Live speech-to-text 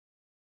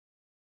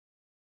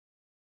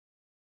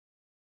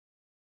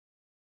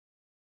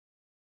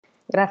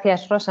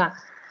Gracias, Rosa.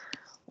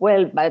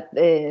 Well, but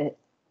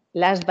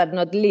last but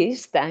not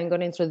least, I'm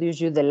going to introduce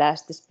you the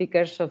last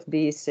speakers of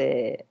this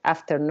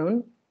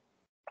afternoon.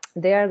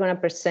 They are going to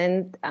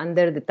present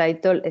under the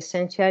title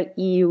Essential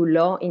EU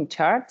Law in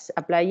Charts,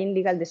 Applying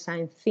Legal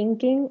Design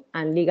Thinking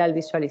and Legal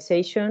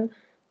Visualization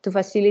to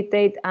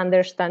Facilitate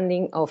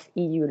Understanding of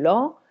EU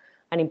Law,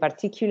 and in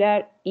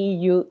particular,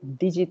 EU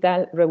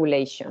Digital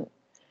Regulation.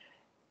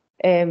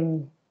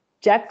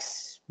 Jacques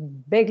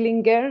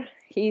Beglinger,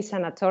 he is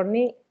an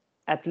attorney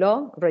at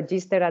law,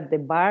 registered at the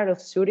Bar of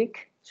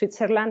Zurich,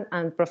 Switzerland,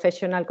 and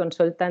professional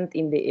consultant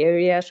in the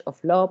areas of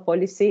law,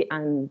 policy,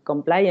 and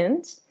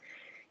compliance.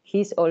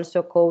 He's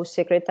also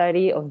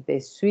co-secretary of the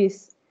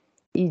Swiss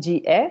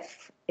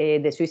EGF,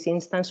 the Swiss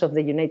instance of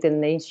the United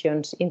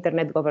Nations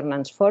Internet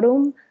Governance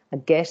Forum, a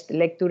guest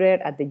lecturer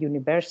at the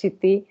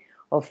University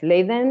of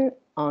Leiden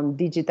on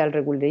digital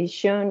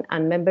regulation,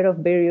 and member of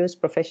various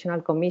professional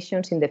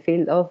commissions in the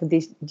field of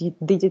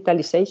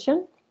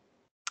digitalization.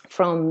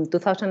 From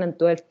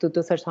 2012 to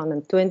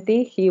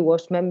 2020, he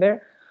was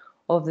member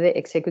of the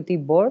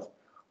executive board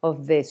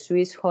of the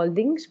Swiss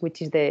Holdings,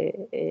 which is the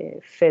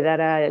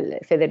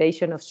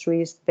Federation of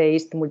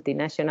Swiss-based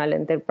multinational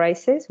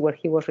enterprises, where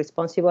he was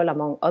responsible,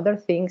 among other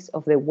things,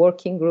 of the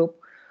working group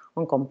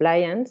on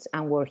compliance,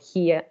 and where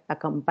he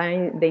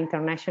accompanied the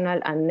international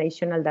and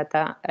national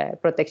data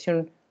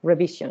protection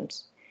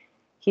revisions.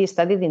 He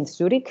studied in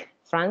Zurich,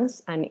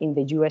 France, and in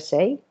the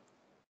USA,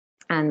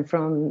 and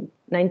from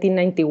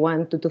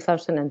 1991 to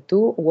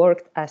 2002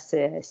 worked as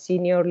a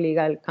senior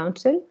legal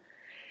counsel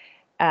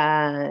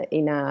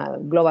in a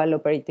global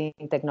operating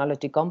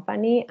technology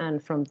company,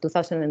 and from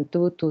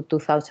 2002 to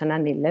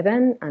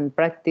 2011 and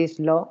practiced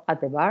law at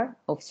the Bar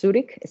of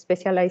Zurich,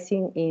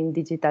 specializing in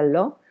digital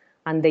law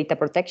and data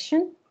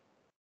protection.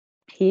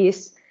 He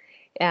is,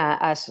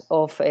 as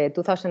of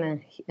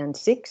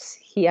 2006,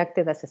 he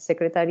acted as a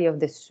secretary of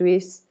the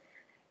Swiss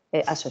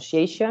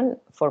Association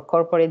for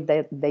Corporate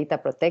Data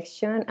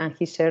Protection, and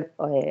he served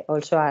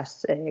also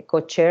as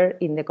co-chair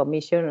in the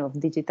Commission of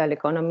Digital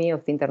Economy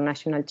of the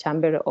International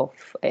Chamber of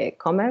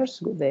Commerce,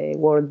 the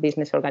World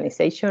Business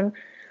Organization,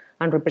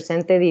 and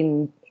represented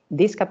in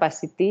this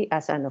capacity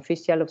as an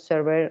official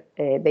observer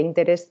the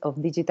interest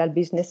of digital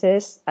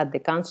businesses at the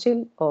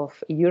Council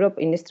of Europe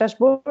in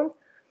Strasbourg,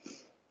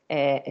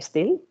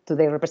 still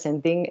today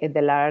representing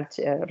the large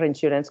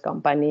reinsurance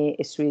company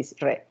Swiss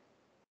Re.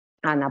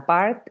 And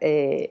apart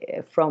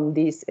from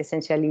this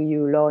Essential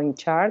EU Law in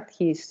Chart,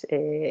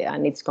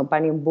 and its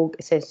companion book,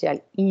 Essential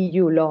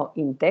EU Law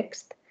in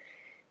Text,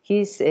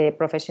 his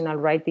professional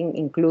writing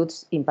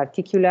includes, in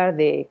particular,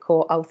 the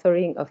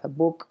co-authoring of a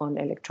book on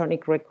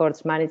electronic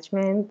records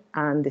management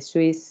and the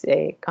Swiss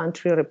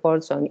country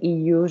reports on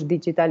EU's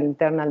digital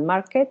internal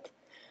market,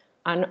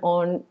 and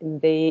on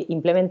the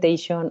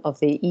implementation of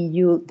the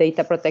EU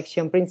data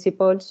protection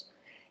principles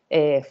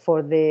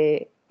for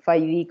the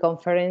 5D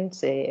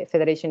conference,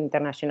 Fédération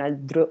Internationale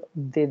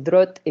des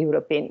Droits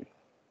Européens.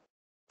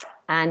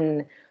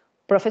 And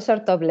Professor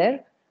Tobler,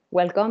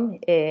 welcome.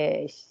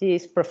 She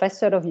is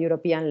Professor of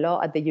European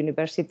Law at the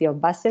University of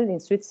Basel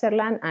in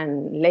Switzerland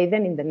and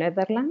Leiden in the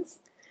Netherlands.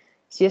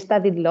 She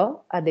studied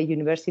law at the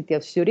University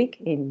of Zurich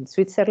in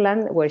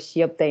Switzerland, where she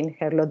obtained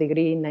her law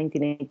degree in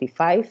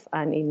 1985.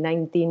 And in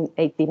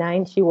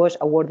 1989, she was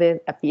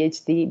awarded a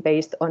PhD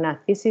based on a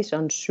thesis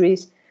on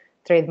Swiss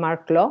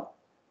trademark law.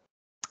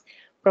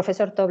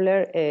 Professor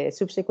Tobler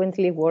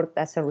subsequently worked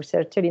as a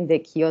researcher in the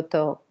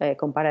Kyoto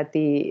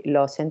Comparative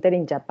Law Center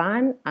in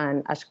Japan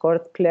and as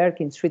court clerk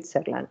in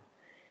Switzerland.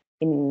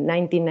 In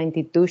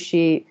 1992,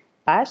 she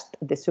passed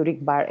the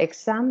Zurich bar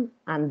exam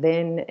and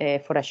then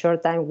for a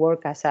short time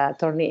worked as an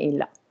attorney in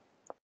law.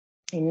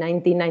 In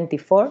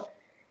 1994,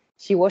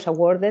 she was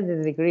awarded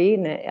the degree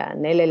in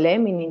an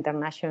LLM in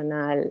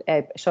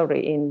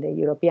in the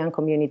European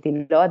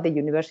Community Law at the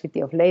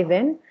University of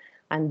Leiden.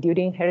 And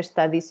during her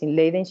studies in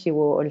Leiden, she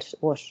was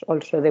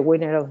also the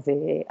winner of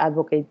the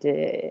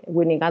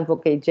winning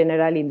advocate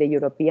general in the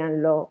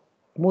European Law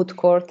Moot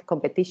Court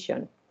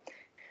competition.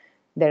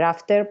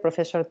 Thereafter,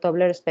 Professor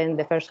Tobler spent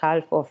the first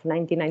half of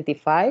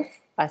 1995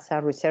 as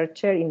a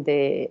researcher in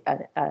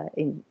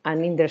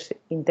an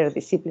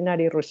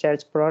interdisciplinary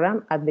research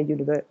program at the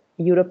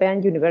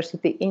European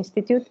University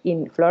Institute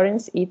in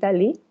Florence,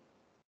 Italy.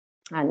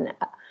 And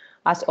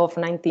as of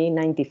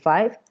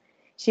 1995,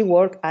 she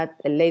worked at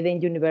Leiden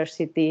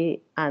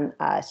University, and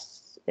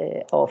as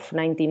of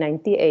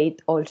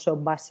 1998, also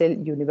Basel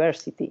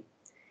University.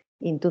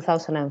 In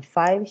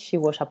 2005, she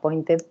was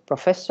appointed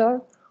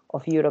Professor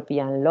of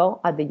European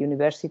Law at the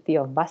University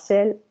of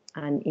Basel,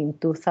 and in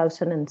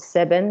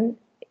 2007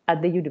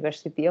 at the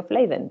University of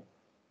Leiden.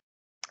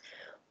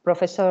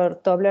 Professor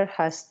Tobler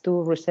has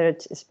two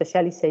research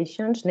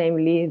specializations,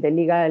 namely the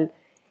legal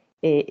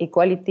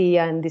equality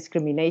and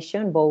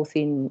discrimination, both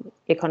in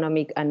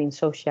economic and in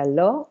social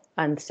law,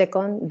 and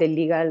second, the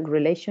legal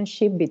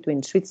relationship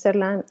between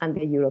Switzerland and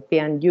the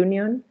European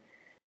Union,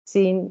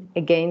 seen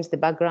against the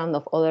background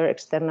of other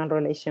external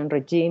relation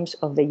regimes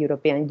of the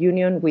European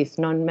Union with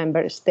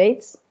non-member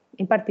states,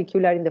 in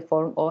particular in the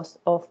form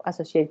of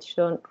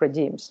association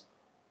regimes.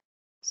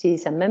 She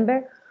is a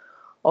member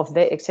of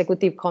the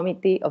Executive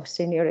Committee of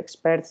Senior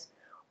Experts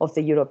of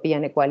the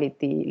European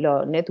Equality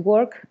Law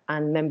Network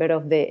and member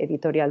of the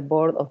editorial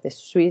board of the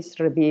Swiss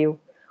Review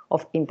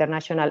of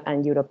International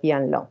and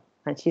European Law.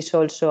 And she's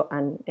also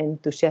an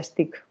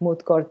enthusiastic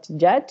moot court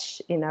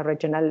judge in a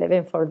regional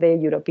level for the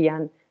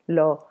European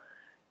Law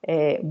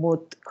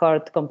moot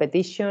court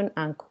competition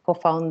and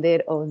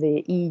co-founder of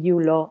the EU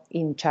Law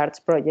in Charts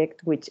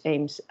project, which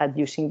aims at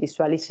using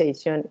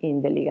visualization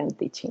in the legal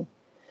teaching.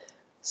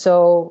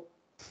 So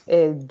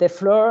the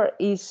floor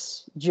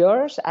is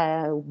yours.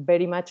 I'm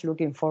very much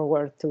looking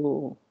forward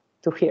to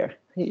hear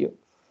you.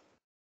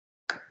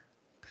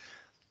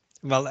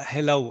 Well,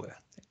 hello,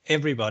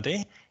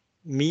 everybody.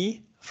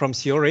 Me from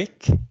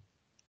Zurich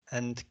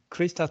and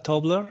Christa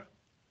Tobler.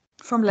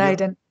 From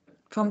Leiden,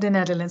 from the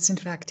Netherlands, in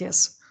fact,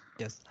 yes.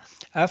 Yes.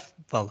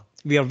 Well,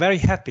 we are very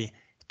happy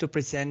to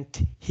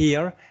present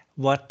here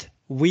what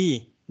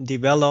we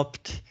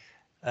developed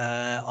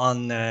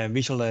on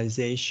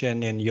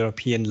visualization in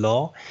European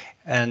law.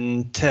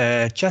 And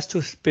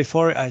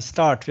before I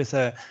start with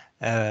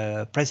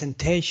a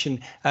presentation,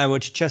 I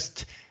would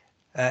just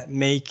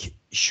make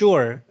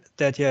sure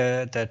that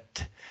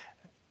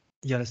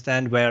you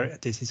understand where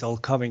this is all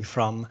coming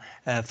from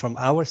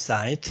our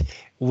side.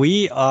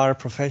 We are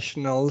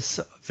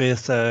professionals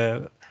with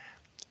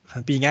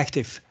being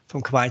active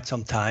from quite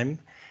some time,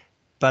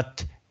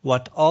 but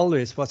what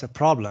always was a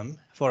problem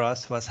for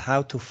us was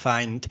how to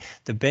find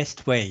the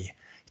best way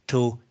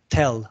to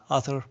tell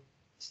other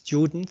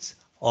students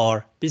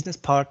or business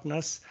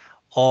partners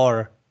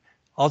or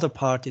other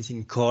parties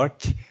in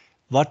court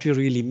what we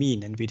really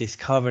mean. And we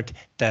discovered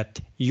that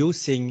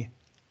using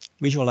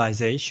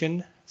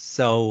visualization,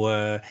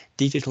 so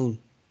digital,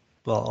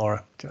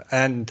 or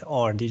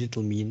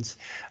digital means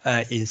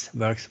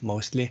works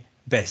mostly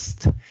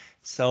best.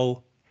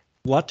 So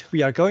what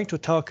we are going to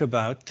talk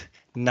about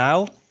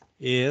now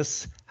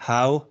is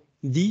how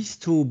these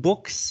two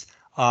books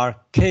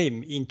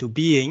came into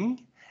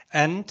being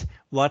and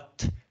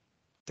what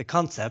the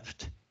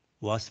concept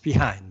was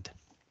behind.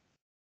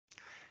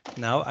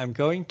 Now I'm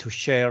going to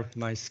share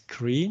my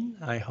screen.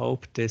 I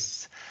hope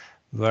this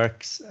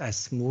works as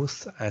smooth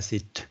as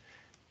it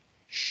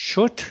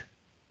should.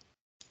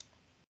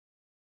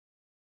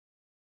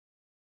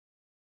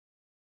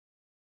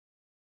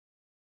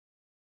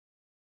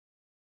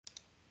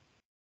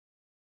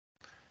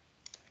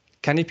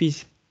 Can it be?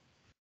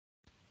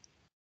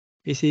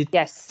 Is it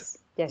yes,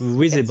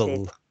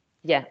 visible?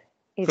 Yeah.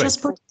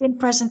 Just put it in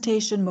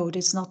presentation mode.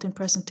 It's not in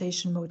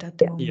presentation mode at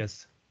the moment.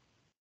 Yes.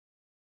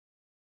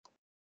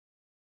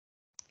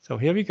 So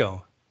here we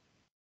go.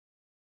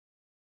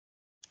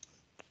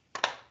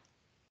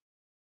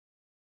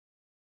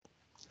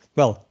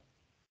 Well,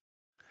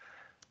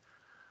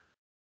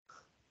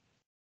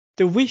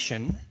 the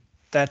vision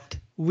that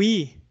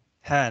we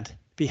had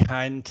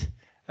behind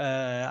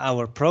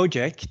our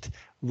project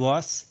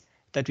was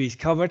that we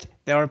discovered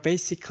there are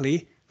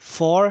basically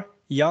 4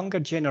 younger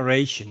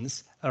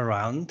generations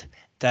around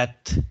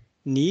that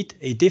need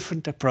a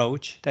different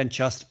approach than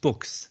just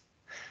books.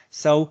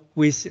 So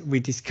we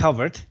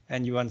discovered,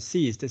 and you want to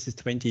see this is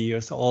 20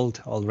 years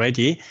old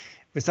already,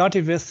 we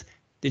started with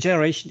the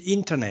generation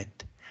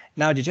internet.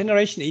 Now the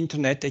generation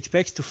internet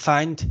expects to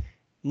find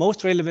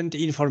most relevant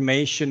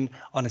information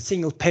on a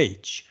single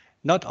page,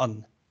 not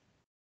on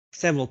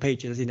several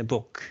pages in a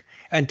book,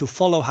 and to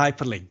follow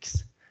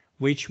hyperlinks,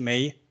 which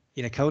may,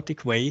 in a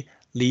chaotic way,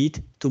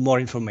 lead to more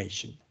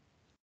information.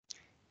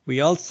 We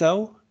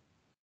also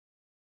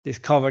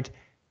discovered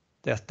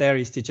that there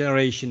is the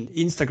generation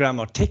Instagram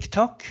or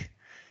TikTok.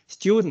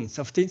 Students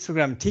of the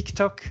Instagram,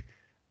 TikTok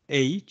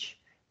age,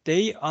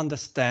 they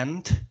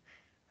understand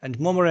and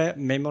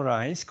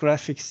memorize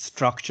graphic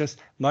structures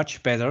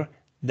much better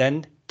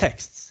than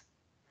texts.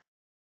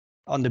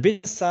 On the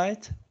business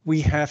side, we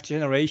have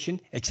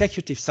generation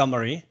executive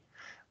summary,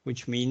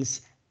 which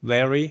means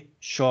very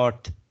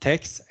short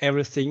text,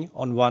 everything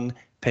on one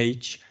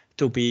page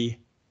to be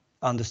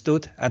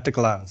understood at a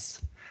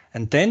glance.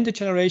 And then the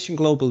generation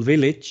global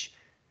village,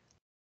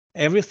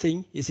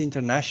 everything is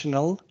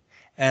international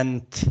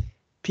and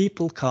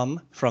people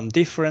come from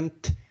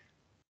different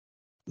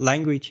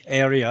language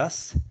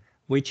areas,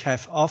 which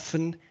have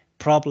often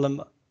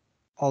problem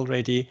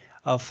already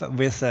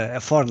with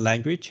a foreign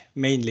language,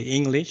 mainly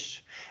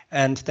English,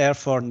 and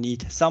therefore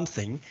need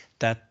something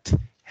that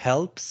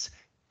helps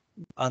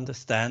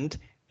understand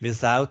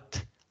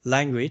without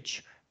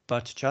language,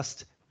 but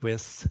just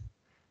with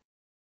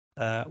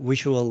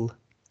visual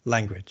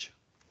language.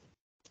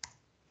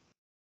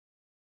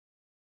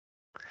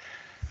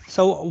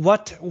 So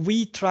what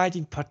we tried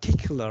in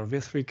particular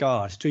with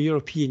regard to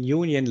European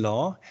Union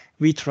law,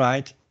 we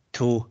tried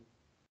to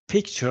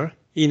picture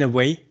in a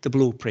way the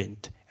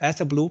blueprint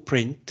as a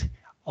blueprint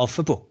of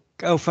a book,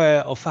 of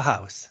a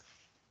house.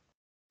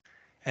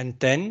 And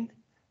then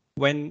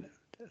when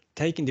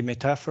taking the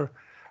metaphor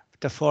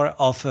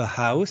of a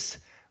house,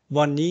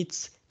 one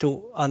needs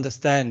to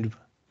understand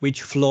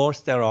which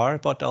floors there are,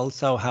 but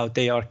also how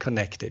they are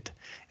connected.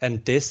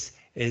 And this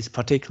is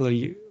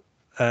particularly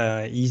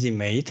easy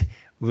made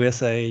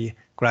with a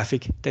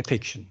graphic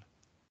depiction.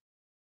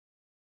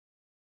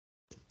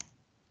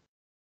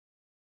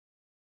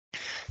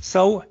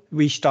 So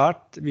we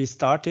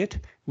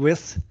started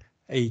with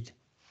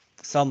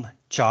some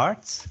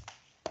charts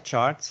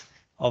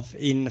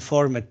in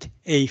format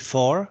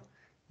A4.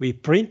 We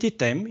printed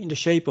them in the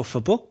shape of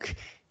a book.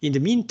 In the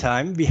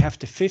meantime, we have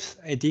the 5th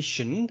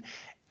edition,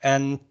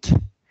 and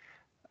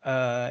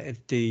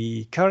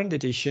the current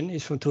edition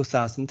is from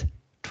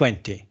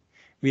 2020.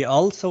 We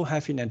also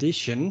have, in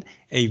addition,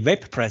 a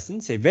web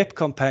presence, a web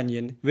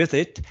companion with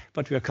it,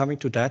 but we are coming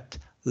to that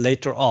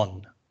later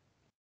on.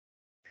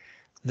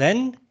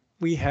 Then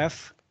we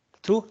have,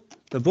 to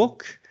the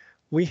book,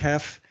 we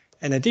have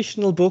an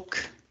additional book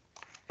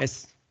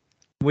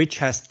which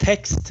has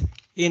text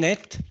in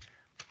it,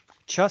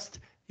 just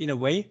in a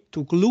way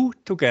to glue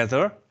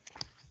together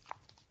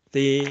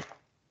the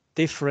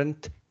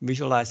different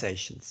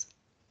visualizations.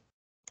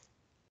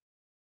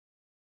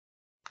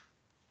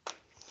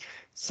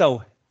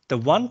 So the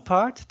one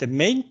part, the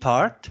main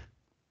part,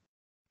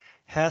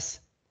 has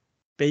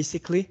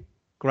basically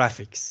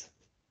graphics.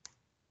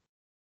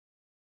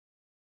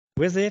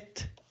 With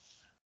it,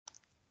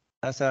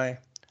 as I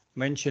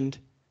mentioned,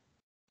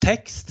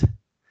 text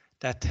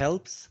that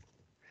helps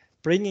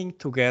bringing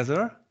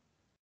together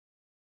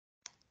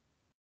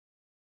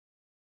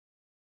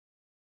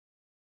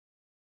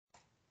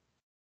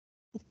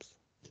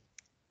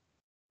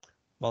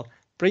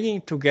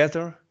bringing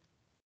together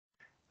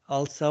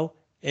also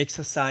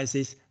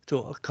exercises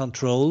to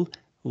control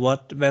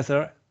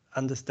whether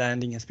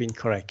understanding has been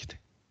correct.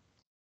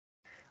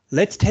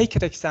 Let's take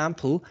an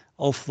example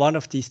of one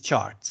of these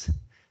charts.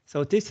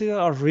 So these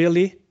are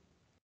really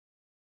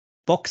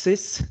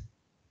boxes,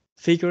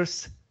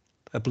 figures,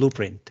 a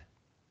blueprint.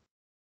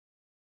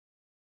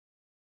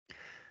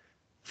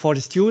 For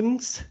the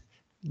students,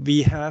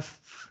 we have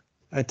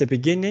at the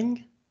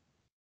beginning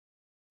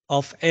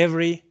of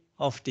every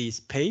of these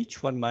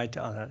pages, one might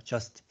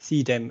just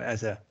see them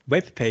as a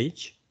web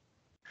page,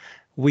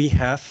 we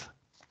have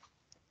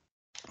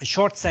a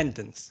short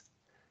sentence,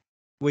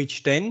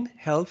 which then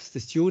helps the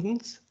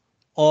students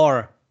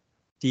or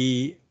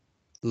the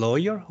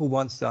lawyer who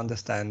wants to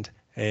understand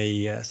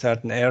a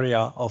certain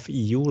area of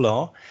EU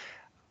law,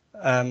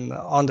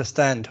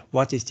 understand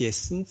what is the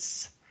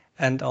essence,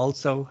 and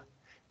also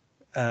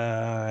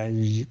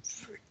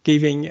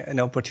giving an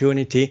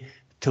opportunity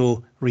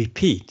to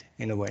repeat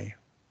in a way.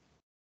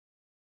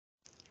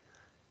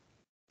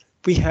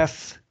 We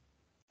have,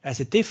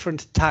 as a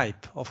different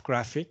type of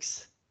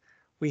graphics,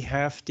 we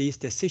have these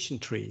decision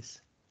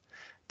trees.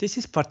 This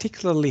is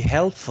particularly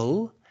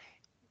helpful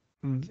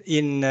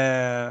in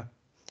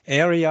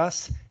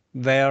areas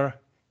where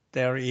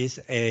there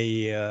is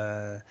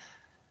a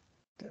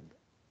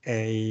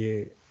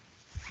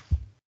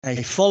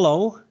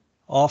follow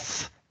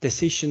of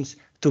decisions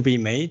to be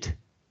made,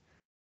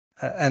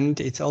 and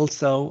it's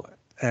also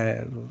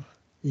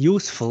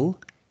useful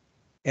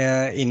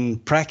in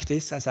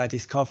practice, as I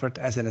discovered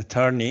as an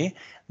attorney,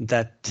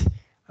 that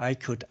I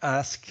could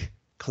ask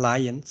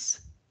clients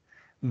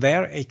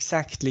where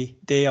exactly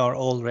they are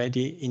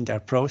already in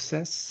their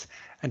process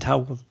and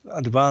how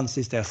advanced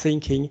is their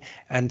thinking,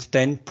 and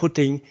then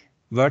putting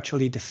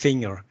virtually the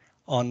finger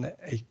on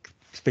a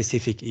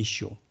specific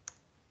issue.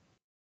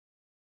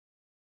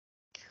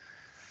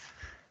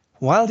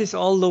 While this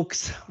all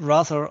looks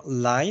rather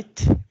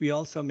light, we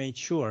also made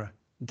sure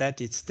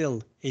that it's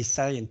still a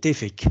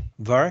scientific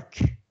work,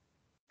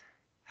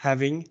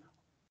 having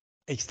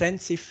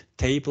extensive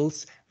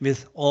tables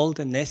with all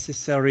the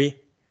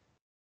necessary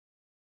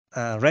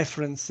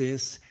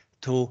references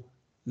to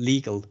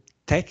legal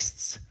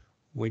texts,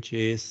 which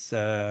is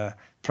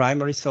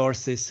primary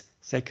sources,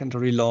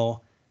 secondary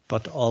law,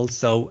 but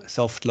also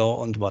soft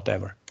law and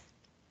whatever.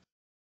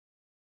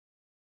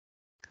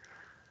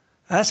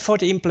 As for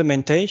the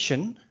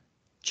implementation,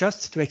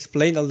 just to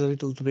explain a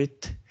little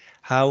bit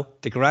how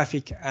the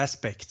graphic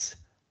aspects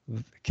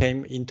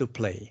came into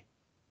play.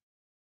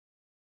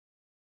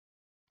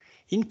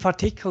 In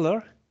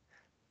particular,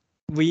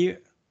 we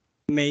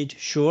made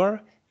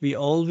sure we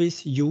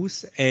always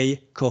use a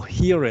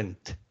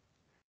coherent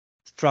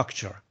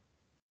structure,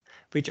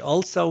 which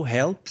also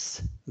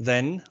helps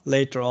then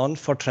later on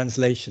for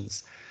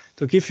translations.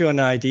 To give you an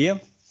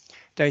idea,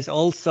 there is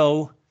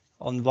also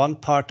on one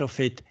part of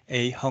it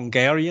a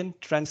Hungarian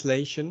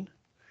translation.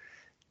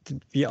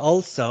 We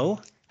also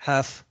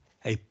have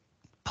a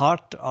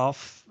part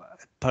of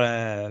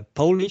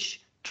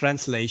Polish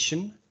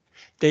translation.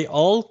 They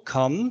all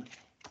come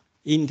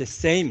in the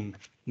same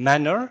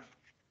manner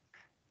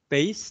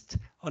based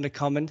on a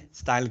common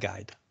style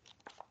guide.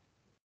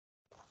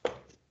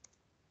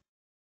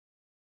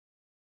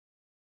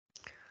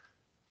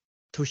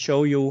 To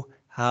show you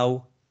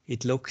how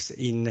it looks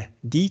in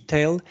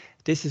detail,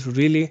 this is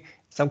really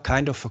some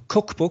kind of a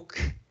cookbook,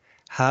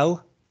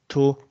 how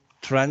to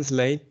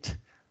translate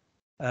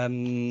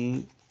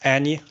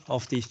any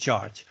of these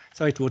charts.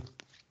 So it would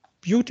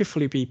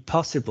beautifully be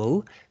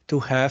possible to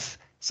have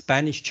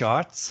Spanish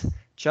charts,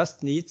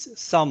 just needs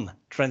some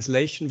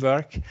translation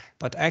work,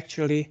 but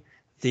actually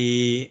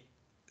the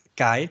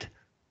guide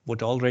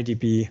would already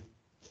be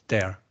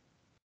there.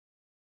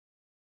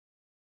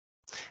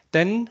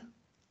 Then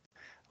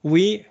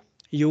we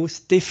use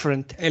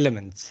different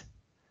elements,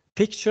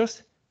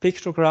 pictures,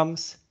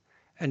 pictograms,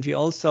 and we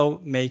also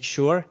make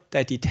sure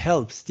that it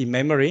helps the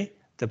memory,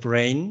 the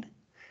brain,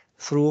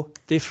 through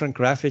different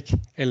graphic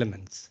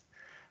elements.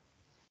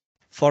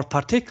 For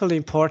particularly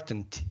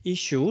important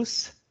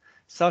issues,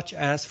 such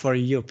as for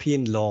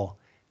European law,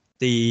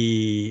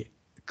 the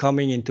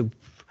coming into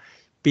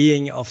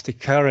being of the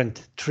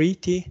current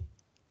treaty,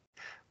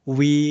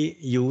 we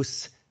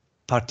use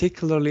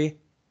particularly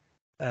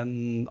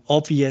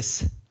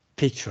obvious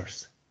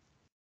pictures.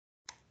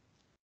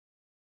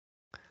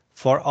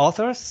 For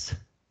others,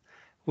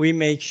 we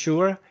make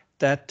sure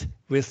that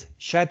with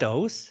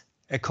shadows,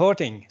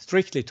 according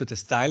strictly to the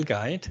style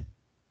guide,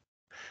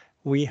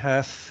 we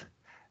have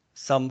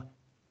some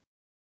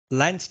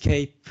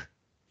landscape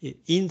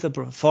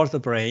for the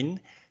brain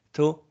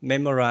to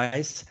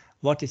memorize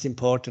what is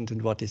important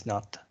and what is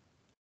not.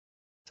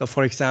 So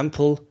for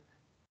example,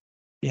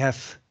 we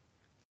have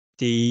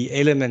the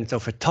element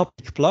of a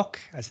topic block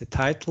as a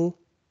title.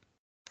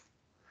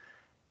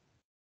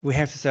 We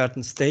have a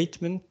certain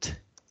statement.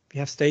 We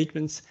have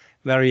statements,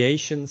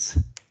 variations,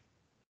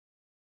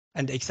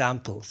 and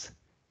examples.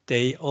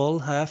 They all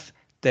have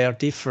their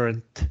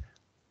different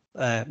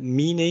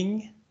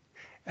meaning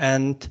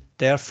and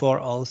therefore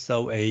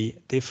also a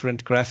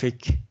different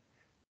graphic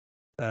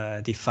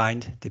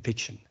defined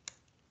depiction.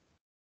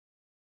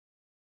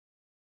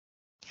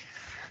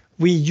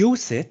 We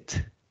use it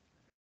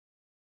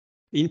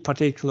in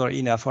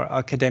particular for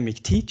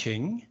academic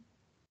teaching,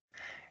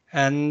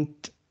 and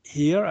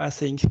here I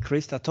think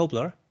Christa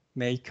Tobler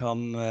may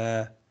come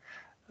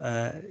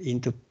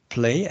into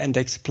play and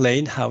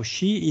explain how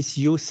she is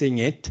using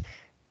it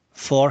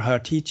for her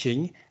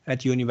teaching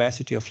at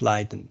University of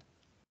Leiden.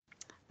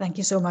 Thank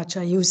you so much.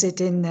 I use it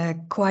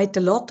in quite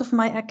a lot of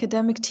my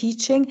academic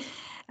teaching.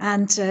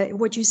 And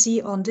what you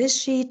see on this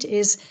sheet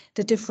is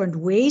the different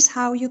ways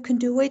how you can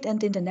do it.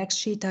 And in the next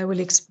sheet, I will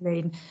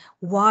explain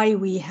why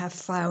we have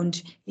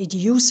found it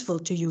useful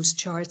to use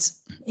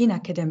charts in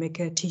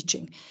academic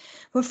teaching.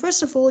 Well,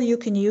 first of all, you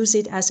can use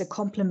it as a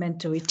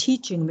complementary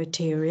teaching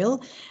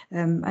material.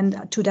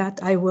 And to that,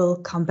 I will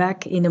come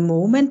back in a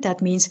moment.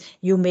 That means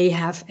you may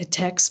have a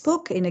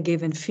textbook in a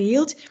given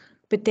field,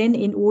 but then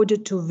in order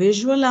to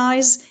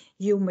visualize,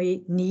 you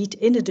may need,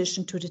 in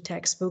addition to the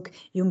textbook,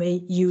 you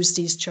may use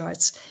these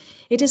charts.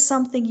 It is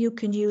something you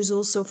can use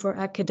also for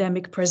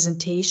academic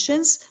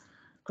presentations,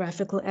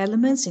 graphical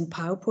elements in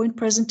PowerPoint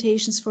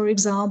presentations, for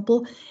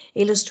example,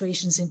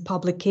 illustrations in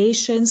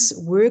publications,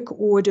 work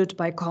ordered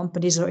by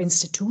companies or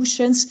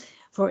institutions.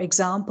 For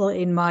example,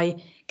 in my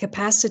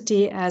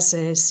capacity as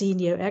a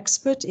senior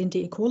expert in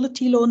the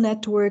Equality Law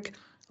Network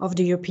of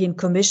the European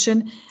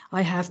Commission,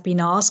 I have been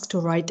asked to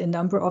write a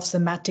number of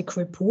thematic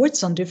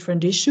reports on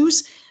different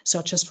issues,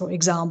 such as, for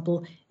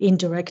example,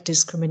 indirect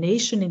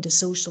discrimination in the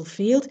social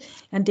field.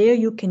 And there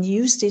you can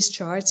use these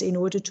charts in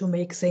order to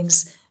make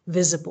things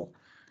visible.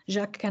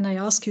 Jacques, can I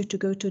ask you to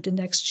go to the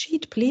next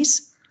sheet,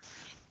 please?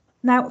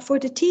 Now, for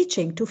the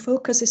teaching, to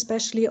focus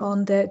especially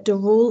on the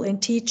role in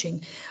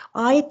teaching,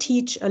 I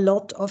teach a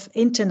lot of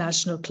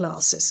international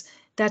classes.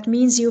 That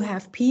means you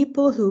have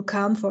people who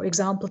come, for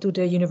example, to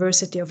the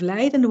University of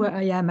Leiden, where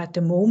I am at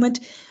the moment,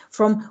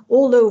 from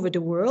all over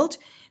the world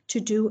to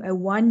do a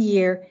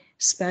one-year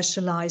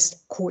specialized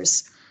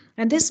course.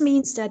 And this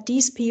means that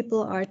these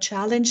people are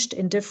challenged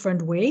in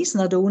different ways.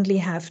 Not only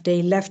have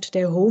they left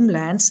their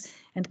homelands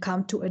and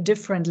come to a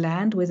different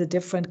land with a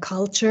different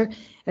culture,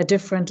 a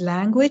different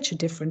language, a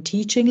different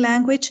teaching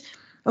language,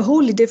 a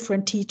wholly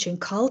different teaching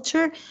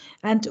culture.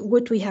 And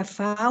what we have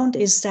found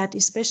is that,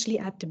 especially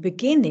at the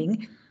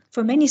beginning,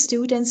 for many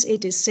students,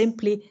 it is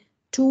simply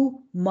too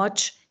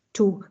much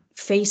to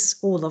face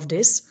all of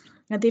this.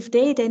 And if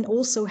they then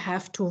also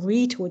have to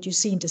read what you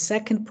see in the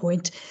second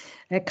point,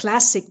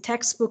 classic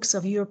textbooks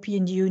of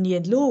European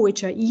Union law,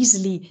 which are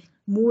easily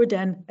more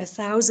than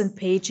 1,000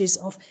 pages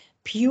of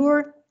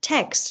pure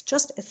text,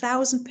 just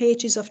 1,000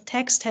 pages of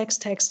text.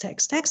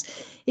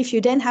 If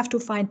you then have to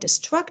find the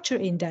structure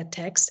in that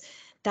text,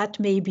 that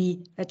may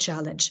be a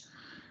challenge.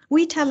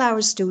 We tell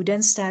our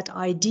students that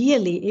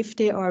ideally, if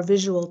they are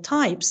visual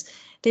types,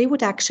 they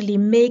would actually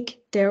make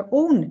their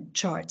own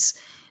charts.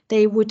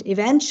 They would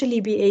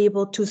eventually be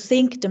able to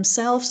think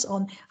themselves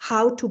on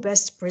how to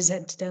best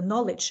present their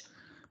knowledge.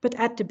 But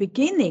at the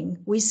beginning,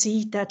 we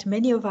see that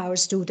many of our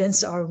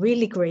students are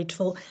really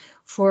grateful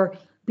for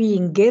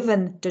being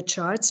given the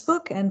charts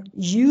book and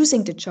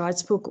using the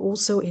charts book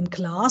also in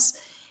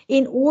class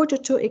in order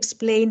to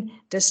explain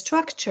the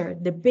structure,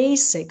 the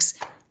basics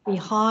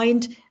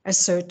behind a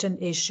certain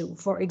issue.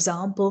 For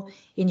example,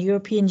 in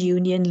European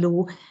Union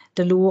law,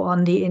 the law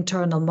on the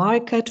internal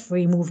market,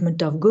 free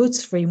movement of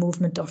goods, free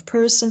movement of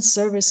persons,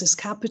 services,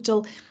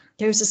 capital,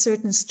 there's a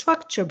certain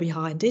structure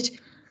behind it.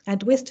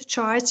 And with the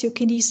charts, you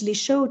can easily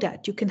show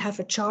that. You can have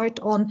a chart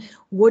on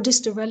what is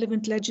the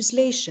relevant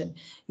legislation.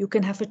 You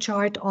can have a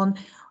chart on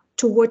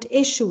to what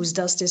issues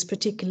does this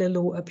particular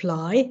law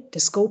apply, the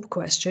scope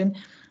question.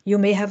 You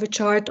may have a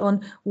chart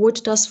on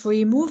what does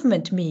free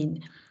movement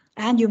mean?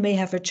 And you may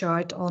have a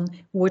chart on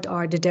what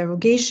are the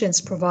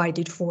derogations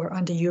provided for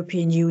under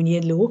European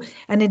Union law.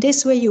 And in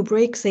this way, you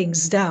break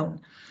things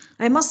down.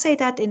 I must say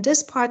that in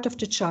this part of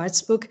the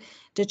charts book,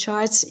 the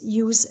charts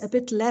use a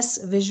bit less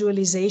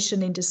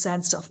visualization in the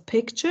sense of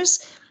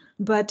pictures,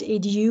 but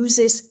it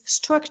uses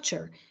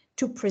structure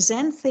to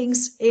present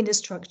things in a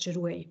structured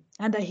way.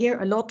 And I hear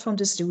a lot from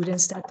the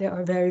students that they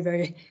are very,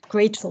 very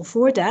grateful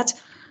for that.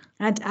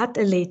 And at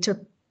a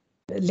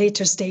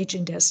later stage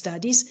in their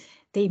studies,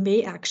 they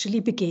may actually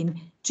begin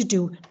to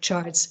do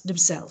charts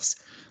themselves.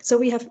 So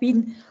we have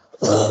been,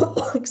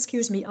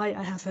 excuse me,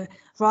 I have a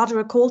rather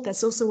a cold.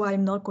 That's also why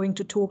I'm not going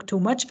to talk too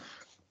much.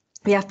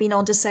 We have been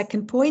on the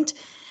second point,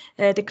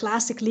 the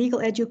classic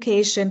legal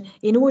education,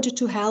 in order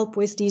to help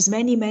with these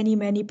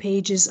many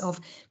pages of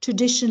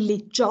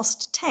traditionally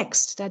just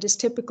text that is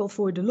typical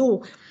for the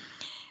law.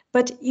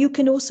 But you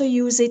can also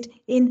use it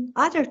in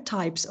other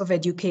types of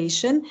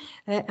education.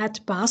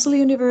 At Basel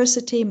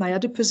University, my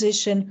other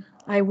position,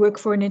 I work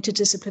for an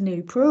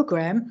interdisciplinary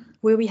program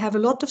where we have a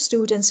lot of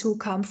students who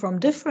come from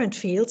different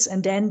fields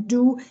and then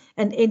do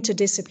an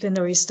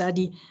interdisciplinary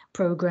study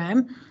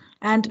program.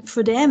 And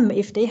for them,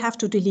 if they have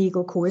to do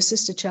legal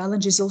courses, the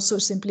challenge is also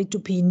simply to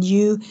be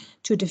new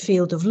to the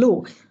field of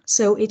law.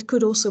 So it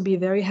could also be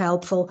very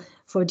helpful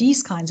for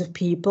these kinds of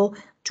people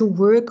to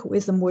work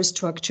with a more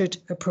structured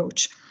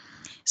approach.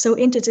 So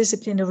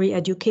interdisciplinary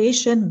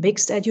education,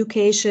 mixed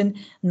education,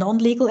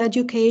 non-legal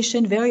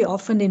education, very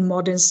often in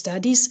modern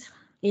studies,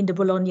 in the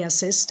Bologna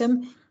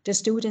system, the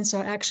students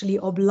are actually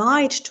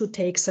obliged to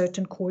take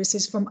certain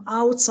courses from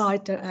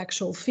outside their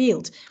actual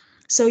field.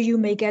 So you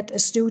may get a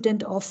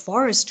student of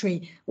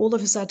forestry all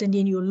of a sudden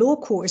in your law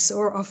course,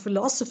 or of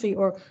philosophy,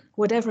 or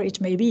whatever it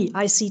may be.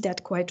 I see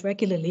that quite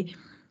regularly.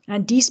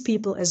 And these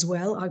people as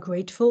well are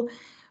grateful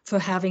for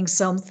having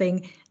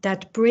something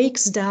that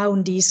breaks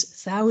down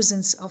these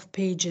thousands of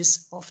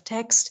pages of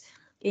text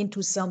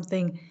into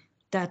something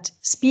that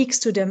speaks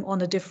to them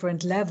on a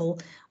different level,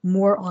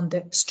 more on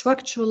the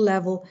structural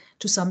level,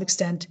 to some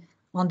extent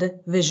on the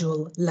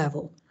visual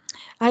level.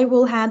 I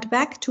will hand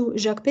back to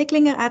Jacques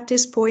Picklinger at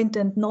this point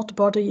and not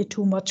bother you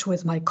too much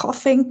with my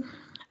coughing.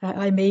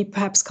 I may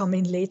perhaps come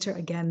in later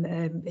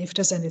again if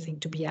there's anything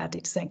to be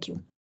added. Thank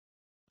you.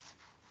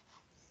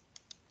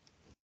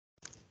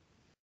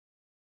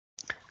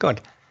 Good.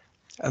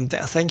 And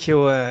thank you,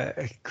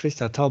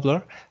 Christa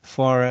Tobler,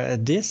 for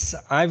this.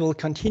 I will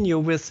continue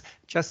with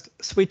just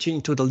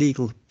switching to the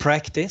legal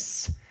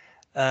practice,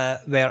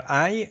 where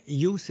I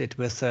use it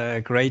with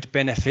great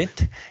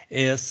benefit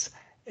is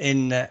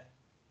in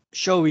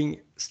showing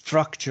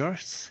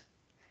structures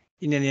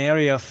in an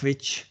area of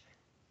which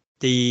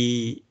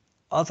the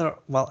other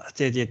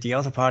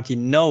party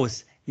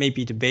knows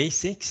maybe the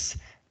basics,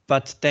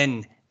 but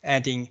then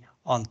adding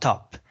on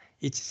top.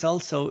 It's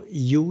also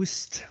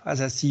used,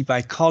 as I see,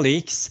 by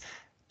colleagues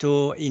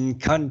in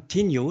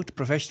continued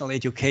professional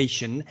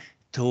education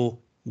to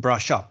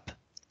brush up.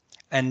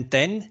 And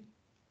then,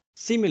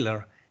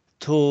 similar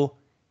to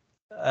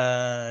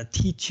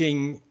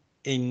teaching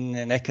in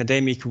an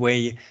academic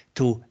way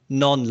to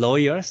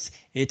non-lawyers,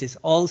 it is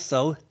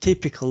also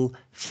typical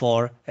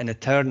for an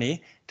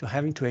attorney to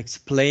having to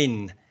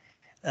explain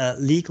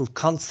legal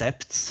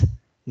concepts,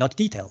 not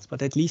details,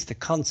 but at least the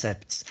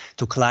concepts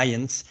to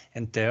clients,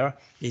 and there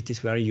it is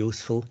very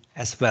useful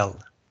as well.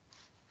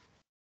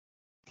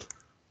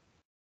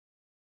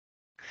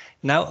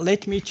 Now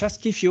let me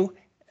just give you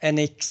an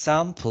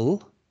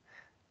example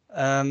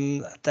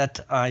that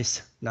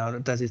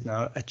is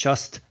now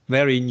just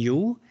very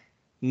new,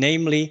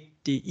 namely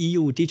the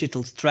EU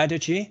digital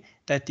strategy.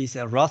 That is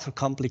a rather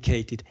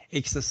complicated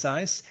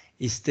exercise,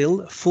 is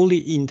still fully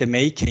in the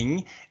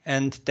making,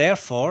 and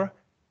therefore,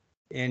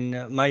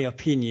 in my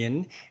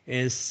opinion,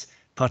 is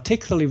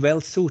particularly well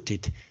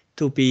suited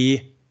to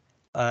be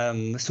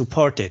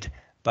supported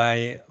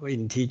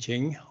in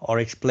teaching or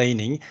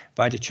explaining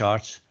by the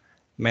chart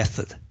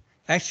method.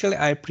 Actually,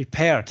 I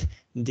prepared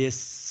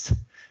this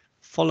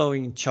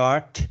following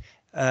chart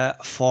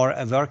for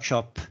a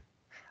workshop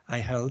I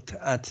held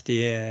at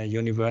the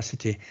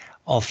University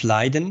of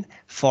Leiden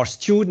for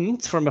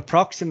students from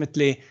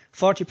approximately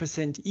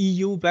 40%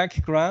 EU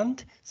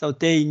background, so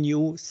they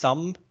knew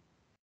some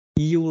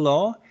EU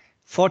law,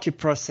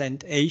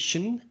 40%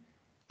 Asian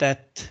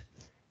that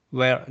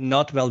were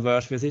not well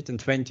versed with it, and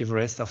 20% the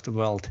rest of the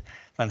world.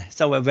 And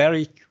so a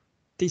very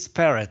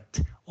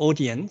disparate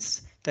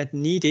audience that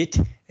needed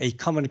a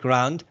common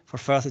ground for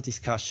further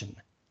discussion.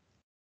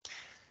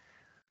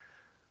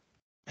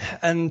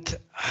 And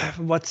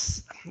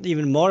what's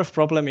even more of a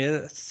problem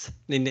is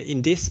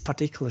in this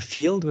particular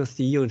field with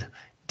the EU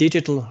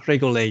digital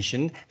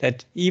regulation,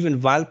 that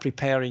even while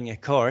preparing a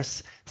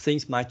course,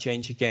 things might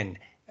change again.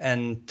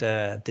 And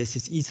this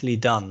is easily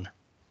done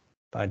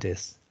by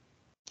this.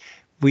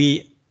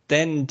 We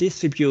then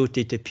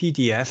distributed the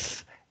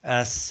PDF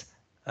as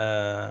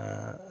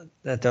the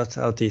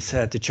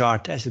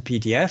chart as a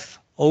PDF,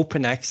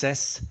 open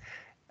access,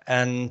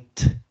 and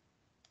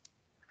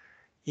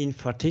in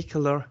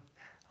particular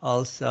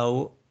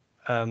also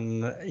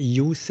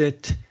use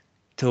it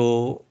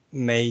to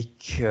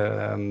make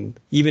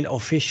even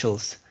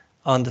officials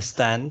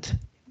understand.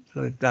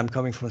 I'm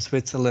coming from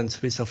Switzerland,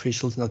 Swiss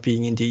officials not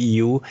being in the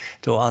EU,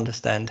 to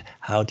understand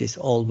how this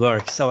all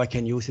works. So I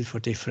can use it for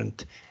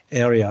different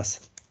areas.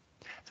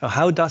 So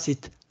how does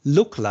it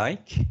look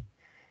like?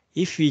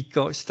 If we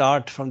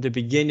start from the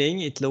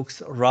beginning, it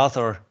looks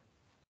rather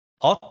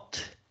odd,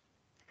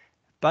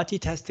 but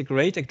it has the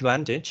great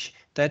advantage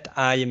that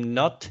I am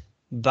not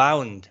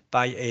bound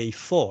by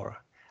A4.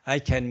 I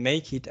can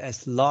make it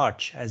as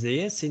large as it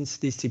is, since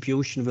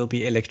distribution will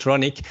be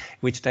electronic,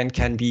 which then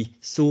can be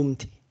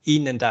zoomed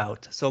in and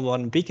out. So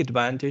one big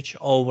advantage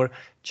over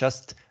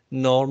just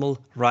normal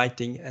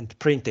writing and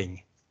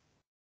printing.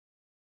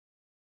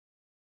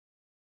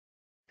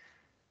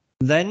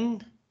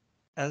 Then,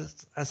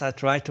 as I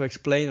tried to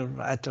explain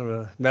at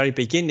the very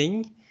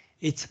beginning,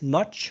 it's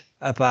much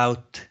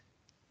about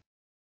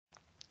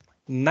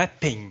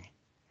mapping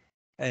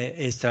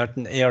a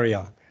certain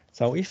area.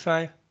 So if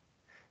I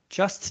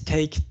just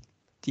take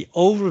the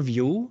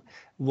overview,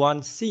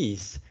 one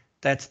sees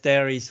that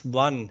there is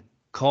one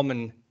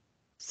common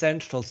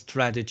central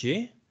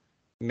strategy,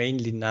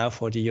 mainly now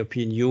for the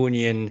European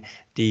Union,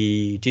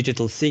 the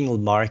digital single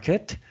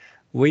market,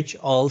 which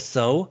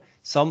also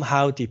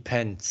somehow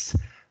depends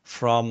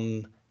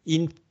from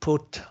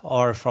input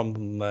or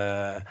from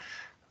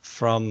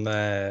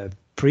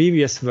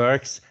previous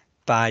works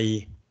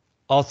by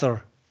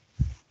other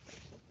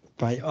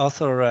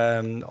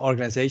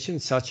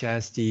organizations such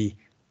as the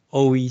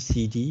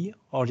OECD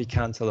or the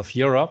Council of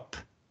Europe.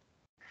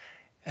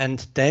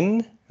 And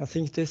then I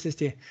think this is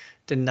the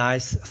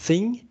nice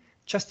thing.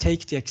 Just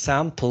take the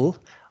example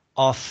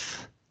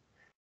of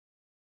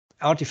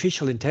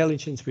artificial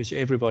intelligence, which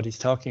everybody's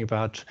talking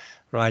about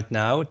right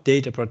now,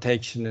 data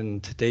protection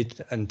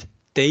and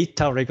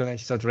data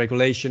regulation, so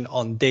regulation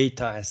on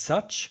data as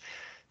such.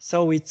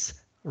 So it's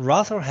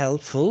rather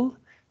helpful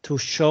to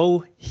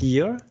show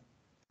here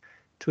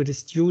to the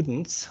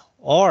students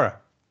or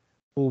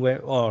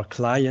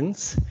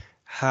clients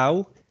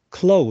how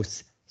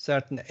close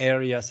certain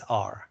areas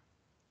are.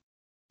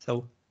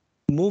 So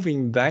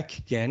moving back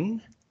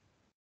again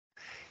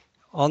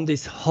on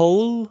this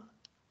whole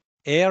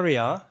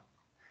area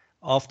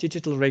of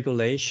digital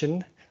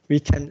regulation, we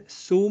can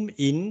zoom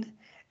in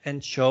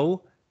and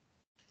show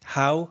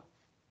how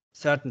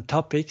certain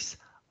topics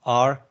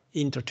are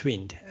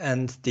intertwined,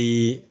 and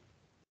the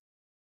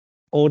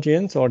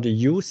audience or the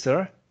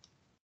user,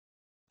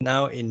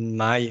 now in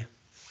my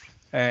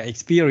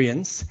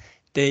experience,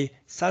 they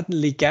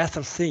suddenly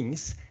gather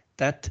things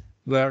that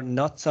were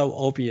not so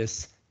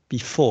obvious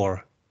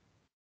before.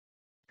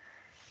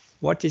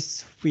 What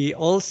is we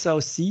also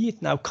see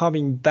now,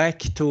 coming back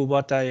to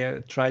what I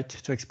tried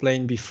to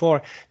explain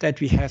before,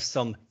 that we have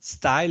some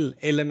style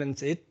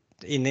elements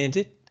in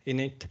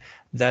it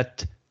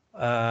that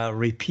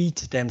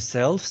repeat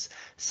themselves.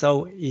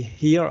 So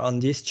here on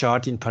this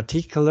chart in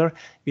particular,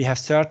 we have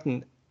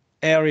certain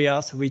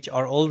areas which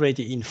are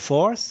already in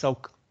force. So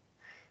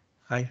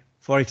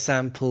for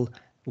example,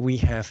 we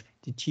have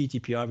the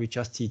GDPR, we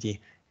just see the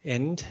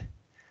end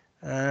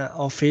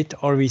of it,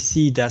 or we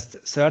see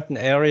that certain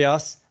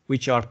areas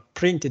which are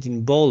printed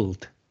in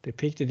bold,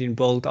 depicted in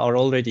bold, are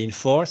already in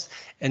force,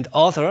 and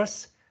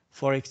others,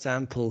 for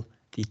example,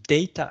 the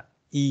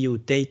EU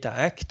Data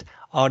Act,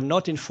 are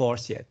not in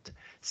force yet.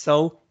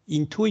 So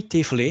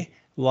intuitively,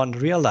 one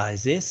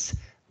realizes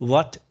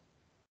what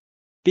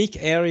big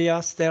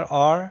areas there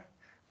are,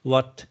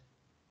 what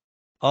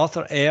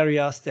other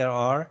areas there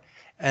are,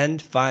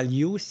 and while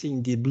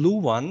using the blue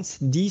ones,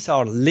 these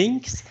are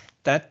links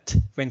that,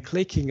 when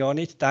clicking on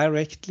it,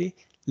 directly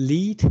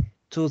lead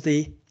to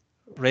the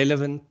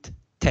relevant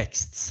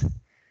texts.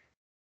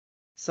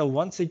 So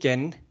once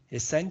again,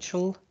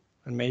 essential,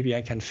 and maybe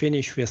I can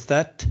finish with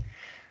that,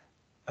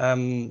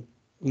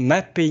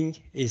 mapping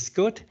is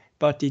good,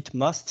 but it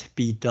must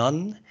be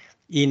done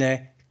in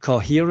a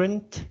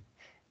coherent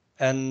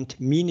and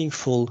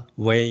meaningful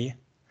way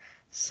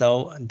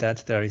so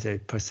that there is a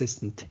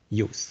persistent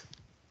use.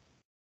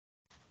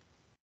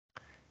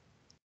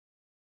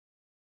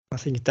 I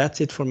think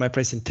that's it for my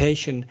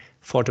presentation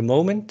for the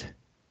moment.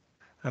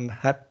 I'm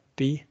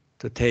happy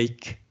to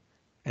take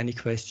any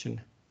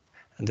question.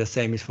 And the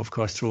same is, of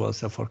course, true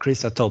also for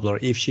Christa Tobler,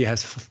 if she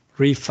has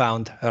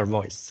refound her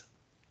voice.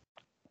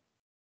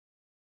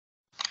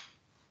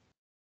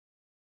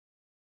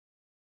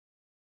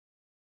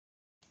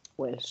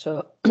 Well,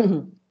 so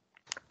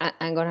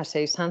I'm going to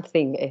say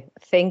something.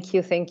 Thank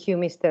you,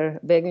 Mr.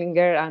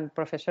 Beglinger and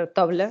Professor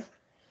Tobler,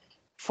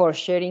 for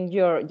sharing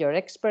your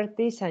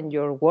expertise and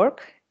your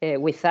work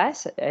with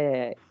us.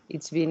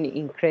 It's been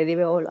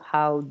incredible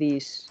how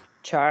these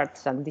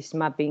charts and these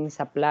mappings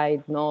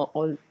applied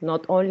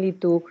not only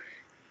to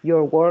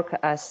your work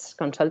as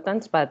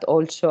consultants, but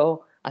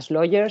also as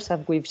lawyers,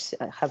 as we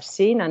have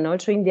seen, and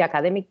also in the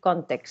academic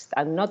context,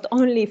 and not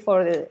only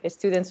for the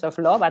students of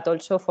law, but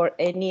also for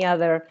any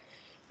other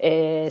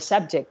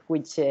subject,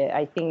 which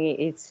I think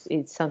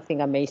it's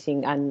something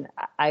amazing. And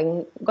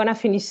I'm going to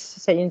finish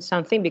saying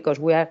something, because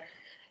we are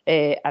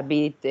a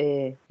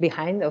bit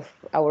behind of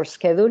our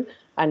schedule.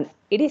 And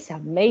it is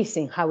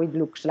amazing how it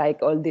looks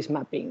like, all this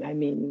mapping. I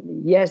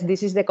mean, yes,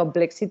 this is the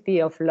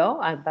complexity of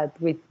law, but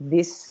with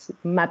these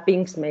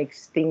mappings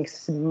makes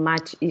things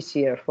much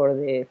easier for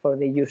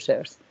the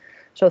users.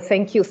 So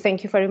thank you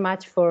very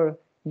much for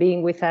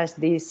being with us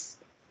this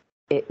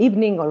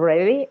evening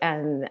already,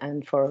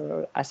 and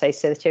for, as I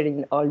said,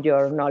 sharing all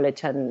your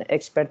knowledge and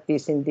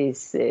expertise in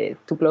this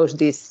to close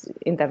this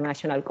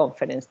international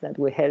conference that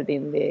we held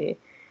in the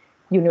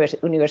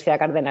Universidad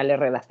Cardenal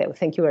Herrera.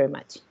 Thank you very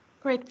much.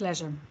 Great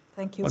pleasure.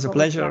 Thank you. It was a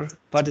pleasure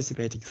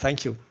participating.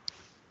 Thank you.